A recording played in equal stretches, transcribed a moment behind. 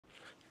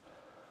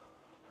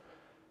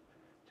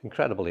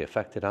Incredibly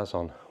effective it has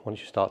on once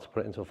you start to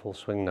put it into a full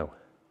swing now.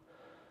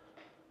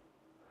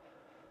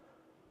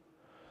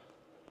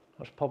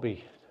 That's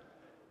probably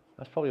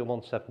a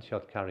 170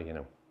 yard carry, you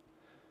know.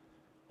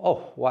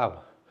 Oh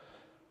wow,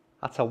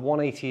 that's a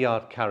 180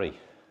 yard carry,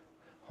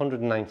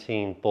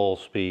 119 ball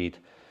speed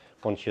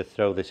once you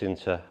throw this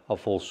into a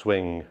full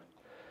swing.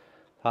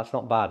 That's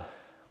not bad.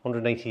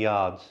 180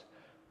 yards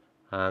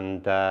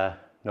and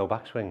no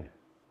backswing.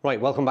 Right,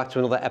 welcome back to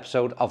another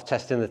episode of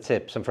Testing the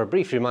Tips, and for a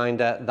brief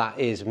reminder, that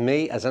is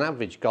me as an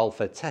average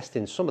golfer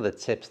testing some of the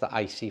tips that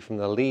I see from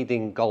the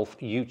leading golf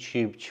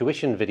YouTube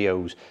tuition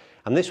videos.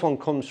 And this one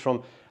comes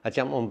from a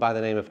gentleman by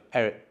the name of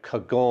Eric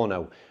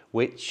Cagorno,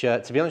 which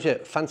to be honest with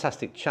you,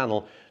 fantastic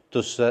channel,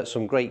 does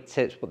some great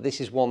tips, but this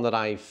is one that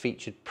I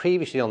featured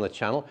previously on the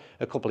channel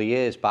a couple of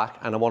years back,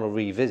 and I want to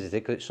revisit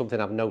it because it's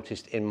something I've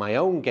noticed in my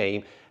own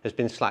game has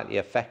been slightly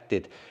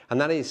affected,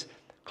 and that is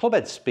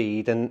clubhead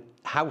speed and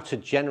how to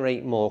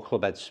generate more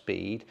clubhead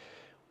speed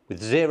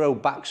with zero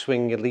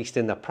backswing, at least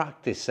in the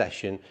practice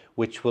session,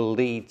 which will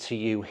lead to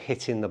you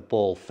hitting the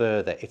ball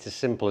further. It's as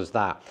simple as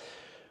that.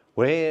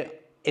 We're here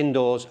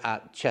indoors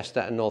at Chester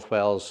and North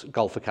Wales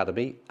Golf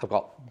Academy. I've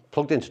got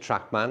plugged into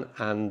TrackMan,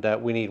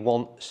 and we need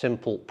one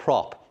simple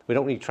prop. We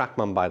don't need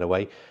TrackMan, by the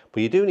way,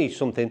 but you do need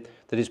something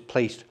that is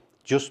placed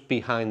just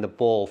behind the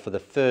ball for the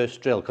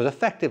first drill, because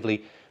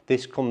effectively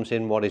this comes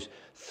in what is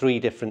 3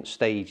 different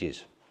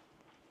stages.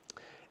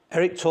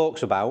 Eric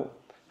talks about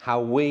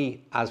how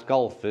we as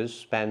golfers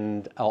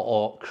spend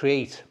or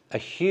create a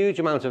huge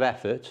amount of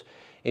effort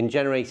in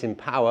generating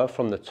power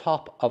from the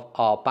top of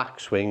our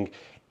backswing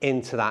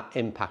into that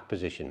impact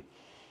position.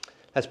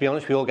 Let's be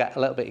honest, we all get a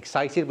little bit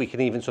excited. We can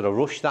even sort of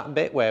rush that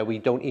bit where we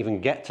don't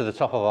even get to the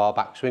top of our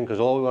backswing because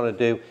all we want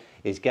to do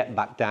is get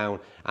back down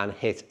and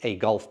hit a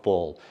golf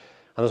ball.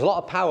 And there's a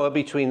lot of power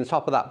between the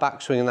top of that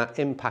backswing and that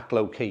impact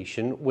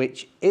location,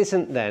 which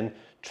isn't then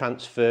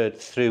transferred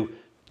through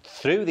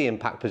the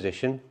impact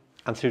position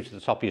and through to the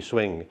top of your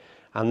swing.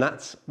 And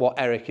that's what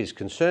Eric is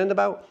concerned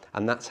about,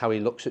 and that's how he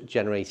looks at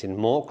generating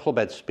more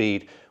clubhead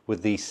speed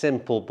with the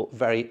simple but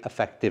very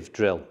effective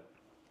drill.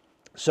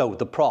 So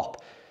the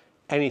prop,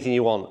 anything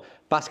you want.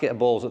 Basket of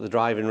balls at the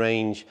driving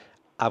range.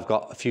 I've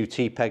got a few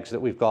tee pegs that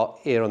we've got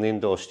here on the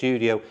indoor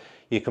studio.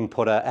 You can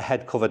put a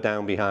head cover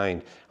down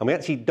behind, and we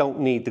actually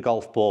don't need the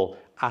golf ball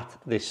at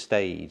this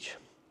stage.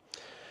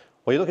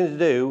 What you're looking to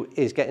do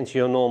is get into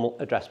your normal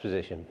address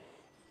position.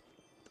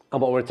 And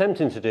what we're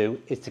attempting to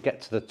do is to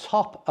get to the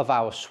top of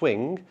our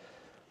swing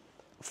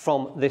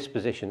from this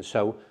position.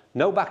 So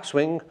no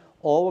backswing.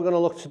 All we're going to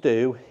look to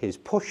do is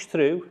push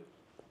through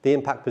the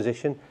impact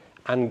position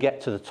and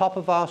get to the top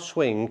of our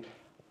swing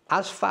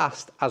as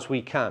fast as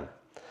we can.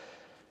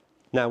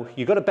 Now,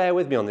 you've got to bear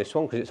with me on this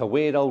one because it's a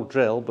weird old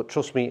drill, but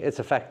trust me, it's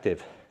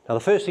effective. Now,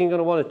 the first thing you're going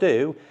to want to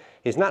do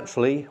is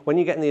naturally, when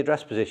you get in the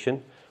address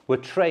position, we're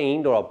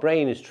trained, or our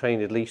brain is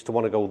trained at least, to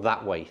want to go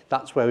that way.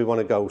 That's where we want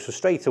to go. So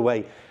straight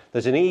away,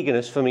 there's an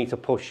eagerness for me to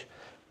push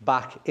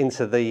back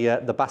into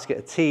the basket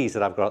of tees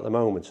that I've got at the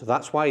moment. So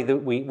that's why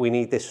we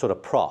need this sort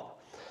of prop.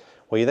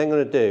 What you're then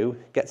going to do,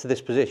 get to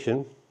this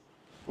position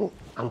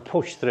and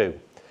push through.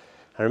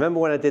 I remember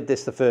when I did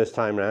this the first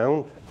time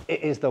round,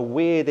 it is the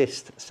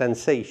weirdest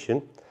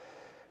sensation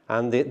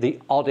and the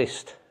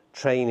oddest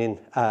training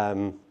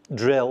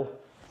drill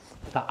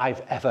that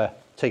I've ever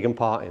taken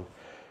part in.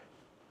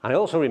 And I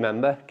also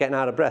remember getting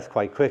out of breath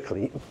quite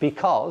quickly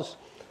because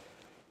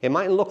it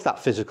mightn't look that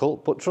physical,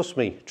 but trust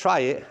me,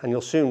 try it and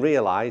you'll soon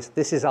realise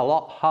this is a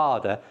lot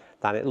harder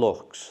than it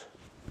looks.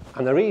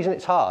 And the reason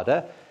it's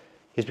harder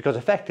is because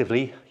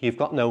effectively you've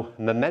got no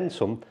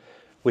momentum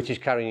which is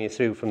carrying you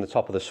through from the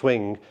top of the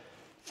swing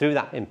through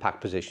that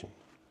impact position.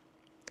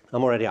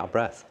 I'm already out of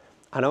breath.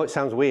 I know it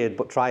sounds weird,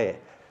 but try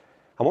it.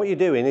 And what you're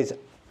doing is,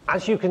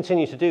 as you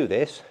continue to do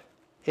this,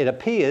 it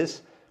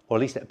appears, or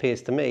at least it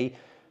appears to me,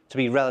 to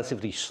be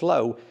relatively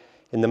slow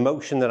in the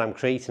motion that I'm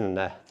creating and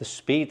the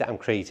speed that I'm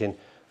creating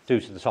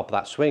through to the top of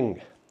that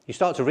swing. You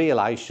start to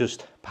realise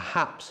just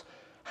perhaps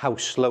how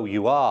slow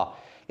you are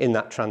in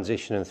that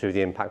transition and through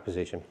the impact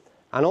position.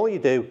 And all you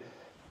do,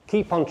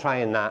 keep on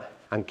trying that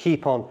and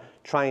keep on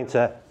trying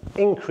to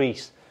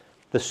increase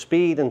the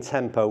speed and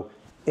tempo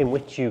in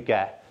which you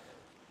get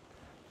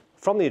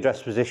from the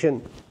address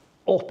position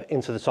up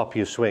into the top of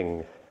your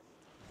swing.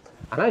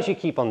 And as you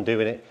keep on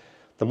doing it,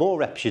 the more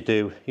reps you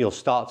do, you'll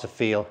start to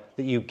feel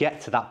that you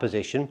get to that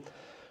position,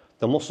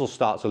 the muscles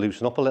start to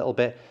loosen up a little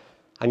bit,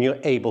 and you're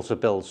able to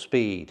build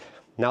speed.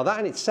 Now that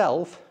in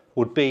itself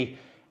would be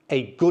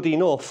a good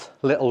enough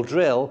little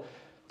drill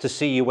to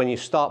see you when you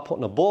start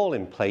putting a ball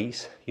in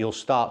place, you'll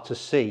start to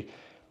see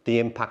the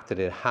impact that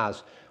it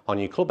has on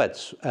your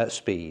clubhead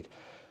speed.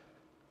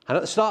 And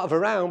at the start of a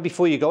round,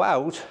 before you go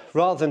out,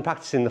 rather than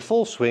practicing the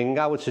full swing,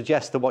 I would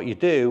suggest that what you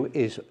do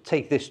is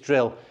take this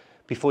drill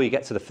before you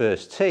get to the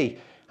first tee,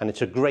 and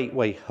it's a great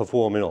way of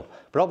warming up.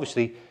 But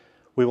obviously,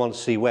 we want to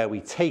see where we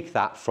take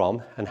that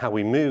from and how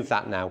we move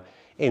that now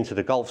into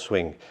the golf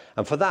swing.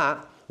 And for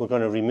that, we're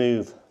going to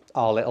remove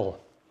our little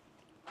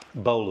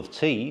bowl of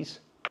tees.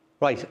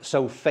 Right,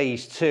 so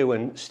phase 2,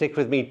 and stick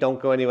with me, don't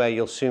go anywhere,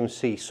 you'll soon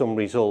see some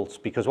results,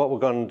 because what we're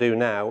going to do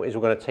now is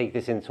we're going to take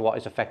this into what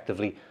is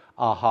effectively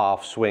our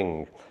half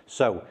swing.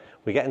 So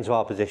we get into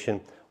our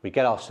position, we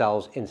get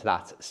ourselves into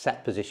that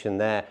set position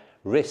there,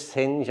 wrist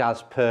hinge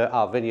as per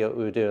our video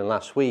we were doing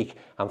last week,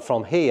 and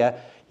from here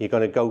you're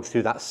going to go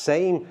through that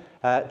same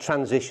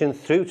transition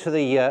through to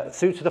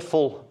the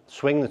full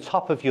swing, the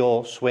top of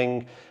your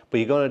swing, but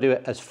you're going to do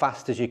it as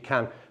fast as you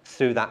can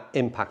through that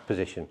impact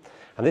position.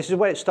 And this is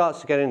where it starts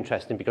to get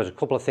interesting, because a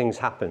couple of things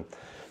happen.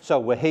 So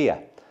we're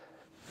here.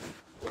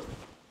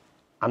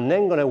 I'm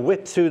then going to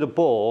whip through the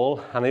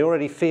ball, and I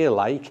already feel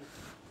like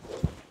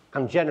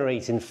I'm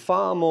generating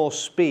far more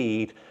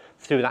speed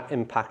through that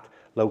impact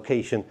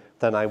location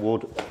than I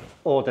would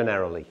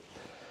ordinarily.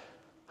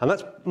 And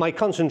that's my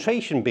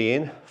concentration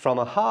being from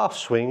a half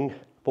swing,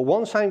 but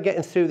once I'm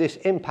getting through this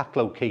impact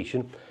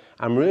location,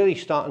 I'm really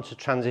starting to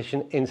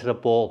transition into the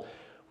ball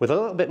with a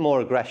little bit more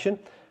aggression,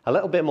 a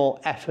little bit more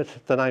effort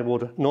than I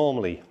would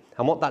normally.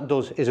 And what that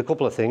does is a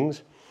couple of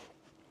things.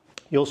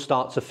 You'll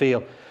start to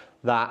feel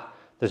that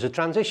there's a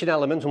transition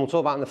element, and we'll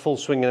talk about in the full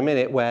swing in a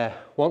minute, where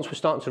once we're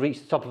starting to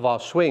reach the top of our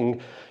swing,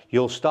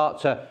 you'll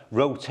start to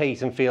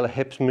rotate and feel the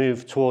hips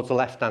move towards the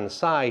left-hand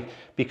side,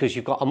 because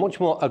you've got a much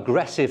more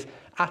aggressive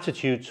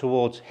attitude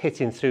towards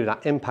hitting through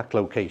that impact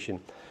location.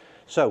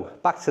 So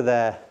back to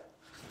there,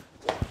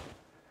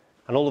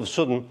 and all of a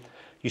sudden,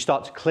 you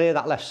start to clear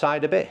that left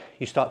side a bit,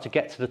 you start to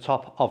get to the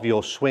top of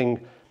your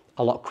swing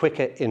a lot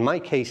quicker, in my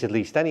case at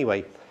least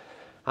anyway.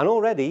 And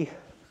already,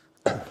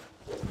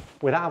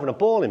 without having a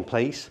ball in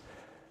place,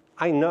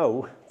 I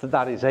know that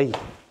that is a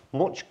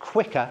much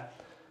quicker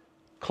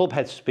club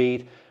head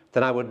speed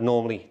than I would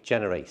normally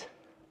generate.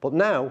 But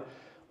now,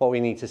 what we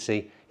need to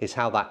see is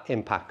how that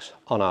impacts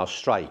on our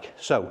strike.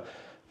 So,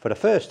 for the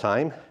first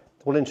time,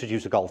 we'll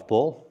introduce a golf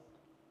ball,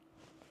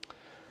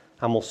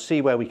 and we'll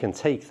see where we can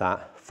take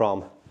that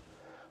from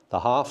the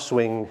half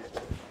swing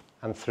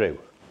and through.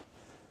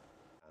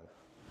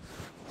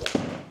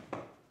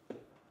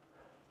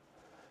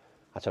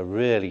 That's a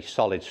really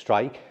solid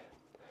strike.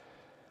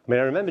 I mean,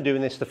 I remember doing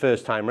this the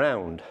first time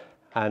round,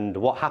 and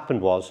what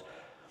happened was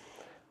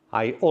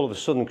I all of a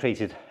sudden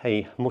created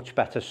a much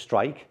better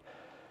strike.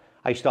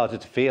 I started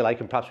to feel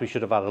like, and perhaps we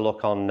should have had a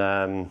look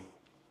on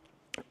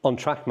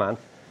TrackMan,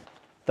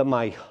 that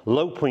my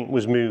low point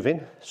was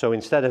moving. So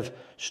instead of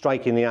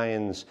striking the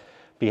irons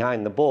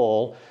behind the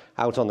ball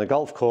out on the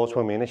golf course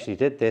when we initially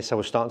did this, I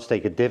was starting to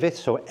take a divot.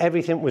 So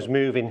everything was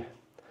moving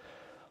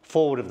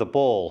forward of the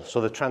ball. So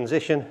the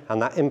transition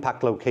and that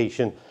impact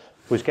location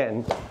was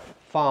getting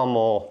far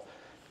more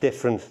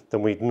different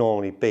than we'd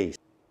normally be.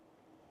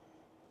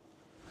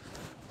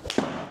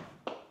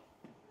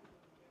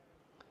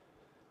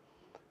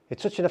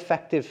 It's such an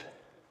effective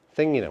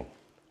thing, you know.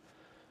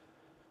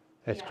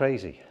 It's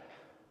crazy.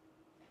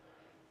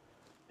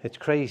 It's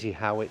crazy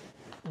how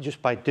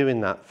just by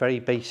doing that very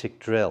basic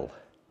drill,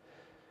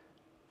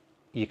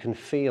 you can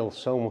feel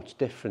so much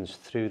difference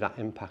through that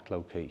impact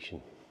location.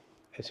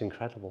 It's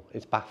incredible.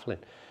 It's baffling,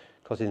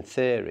 because in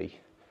theory,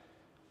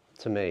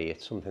 to me,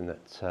 it's something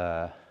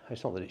that,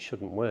 it's not that it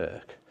shouldn't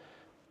work,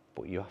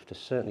 but you have to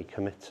certainly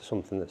commit to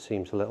something that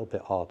seems a little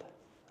bit odd.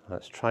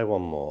 Let's try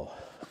one more.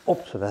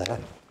 Up to there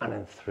and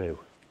then through.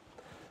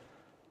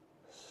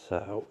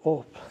 So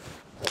up,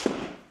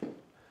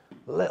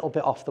 a little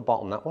bit off the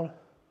bottom, that one.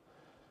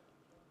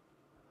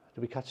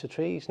 Did we catch the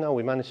trees? No,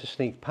 we managed to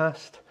sneak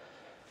past.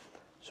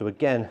 So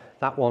again,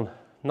 that one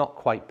not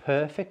quite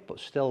perfect, but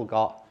still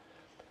got,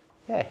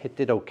 yeah, it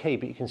did okay,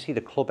 but you can see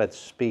the club head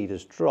speed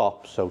has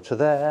dropped. So to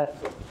there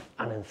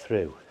and then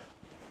through.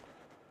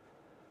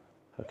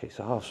 Okay,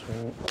 so half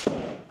swing,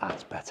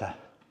 that's better.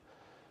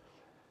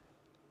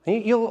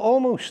 And you'll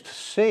almost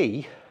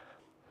see,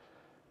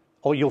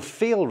 or you'll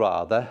feel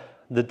rather,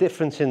 the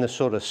difference in the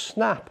sort of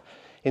snap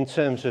in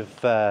terms of,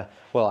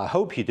 well, I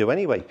hope you do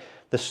anyway,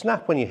 the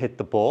snap when you hit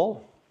the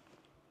ball.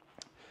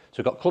 So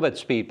we've got club head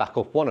speed back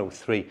up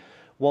 103,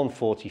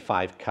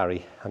 145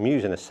 carry. I'm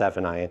using a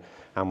 7-iron,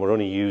 and we're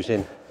only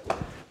using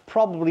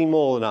probably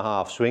more than a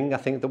half swing. I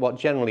think that what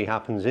generally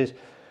happens is,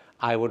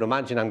 I would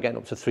imagine I'm getting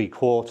up to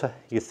 3/4.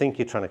 You think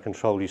you're trying to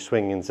control your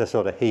swing into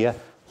sort of here.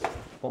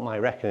 What my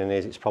reckoning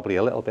is, it's probably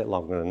a little bit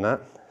longer than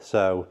that.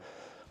 So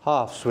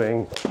half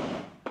swing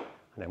and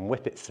then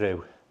whip it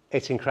through.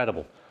 It's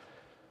incredible.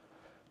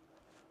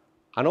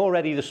 And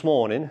already this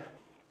morning,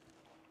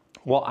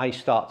 what I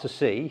start to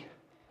see,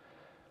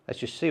 let's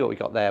just see what we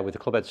got there with the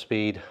club head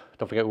speed.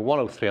 Don't forget, we're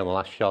 103 on the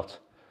last shot.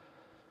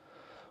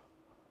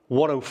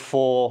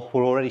 104,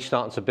 we're already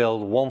starting to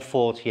build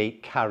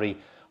 148 carry,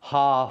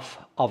 half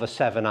of a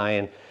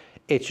 7-iron.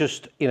 It's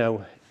just, you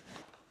know,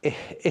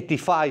 it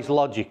defies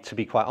logic, to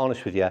be quite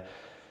honest with you,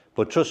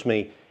 but trust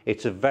me,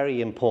 it's a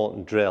very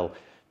important drill.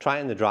 Try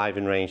it in the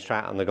driving range, try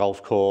it on the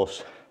golf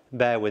course,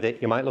 bear with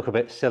it. You might look a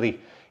bit silly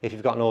if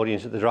you've got an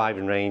audience at the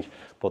driving range,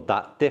 but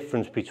that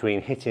difference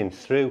between hitting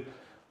through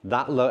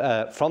that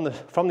from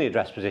the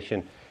address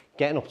position,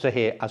 getting up to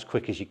here as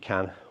quick as you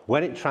can,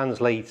 when it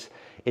translates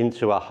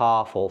into a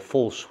half or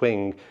full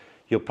swing,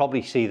 you'll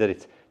probably see that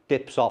it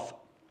dips off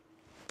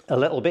a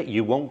little bit.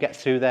 You won't get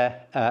through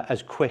there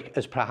as quick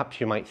as perhaps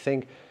you might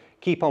think.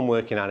 Keep on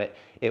working at it.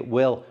 It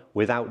will,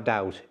 without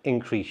doubt,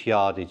 increase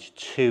yardage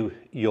to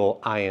your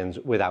irons,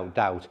 without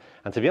doubt.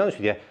 And to be honest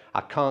with you,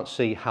 I can't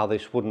see how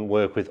this wouldn't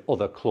work with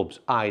other clubs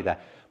either.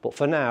 But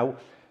for now,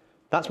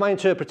 that's my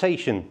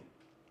interpretation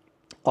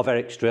of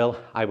Eric's drill.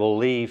 I will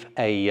leave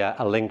a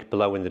link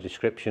below in the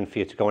description for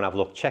you to go and have a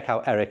look. Check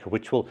out Eric,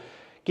 which will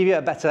give you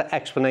a better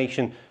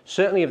explanation,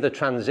 certainly of the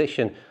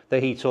transition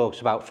that he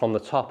talks about from the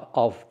top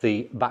of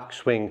the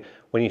backswing,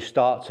 when you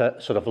start to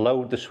sort of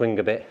load the swing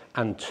a bit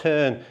and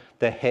turn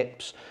the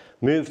hips,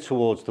 move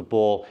towards the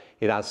ball.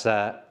 It has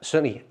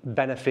certainly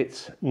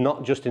benefits,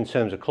 not just in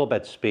terms of club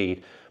head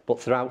speed, but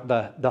throughout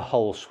the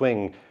whole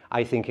swing.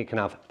 I think it can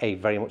have a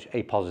very much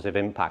a positive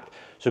impact.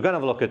 So go and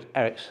have a look at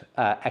Eric's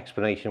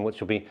explanation,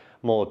 which will be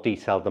more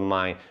detailed than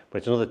mine, but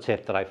it's another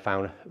tip that I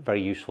found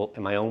very useful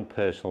in my own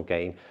personal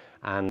game,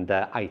 and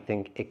I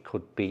think it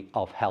could be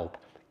of help.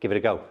 Give it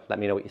a go. Let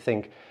me know what you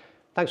think.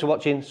 Thanks for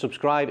watching.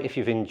 Subscribe if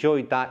you've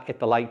enjoyed that. Hit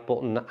the like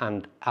button,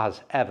 and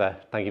as ever,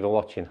 thank you for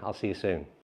watching. I'll see you soon.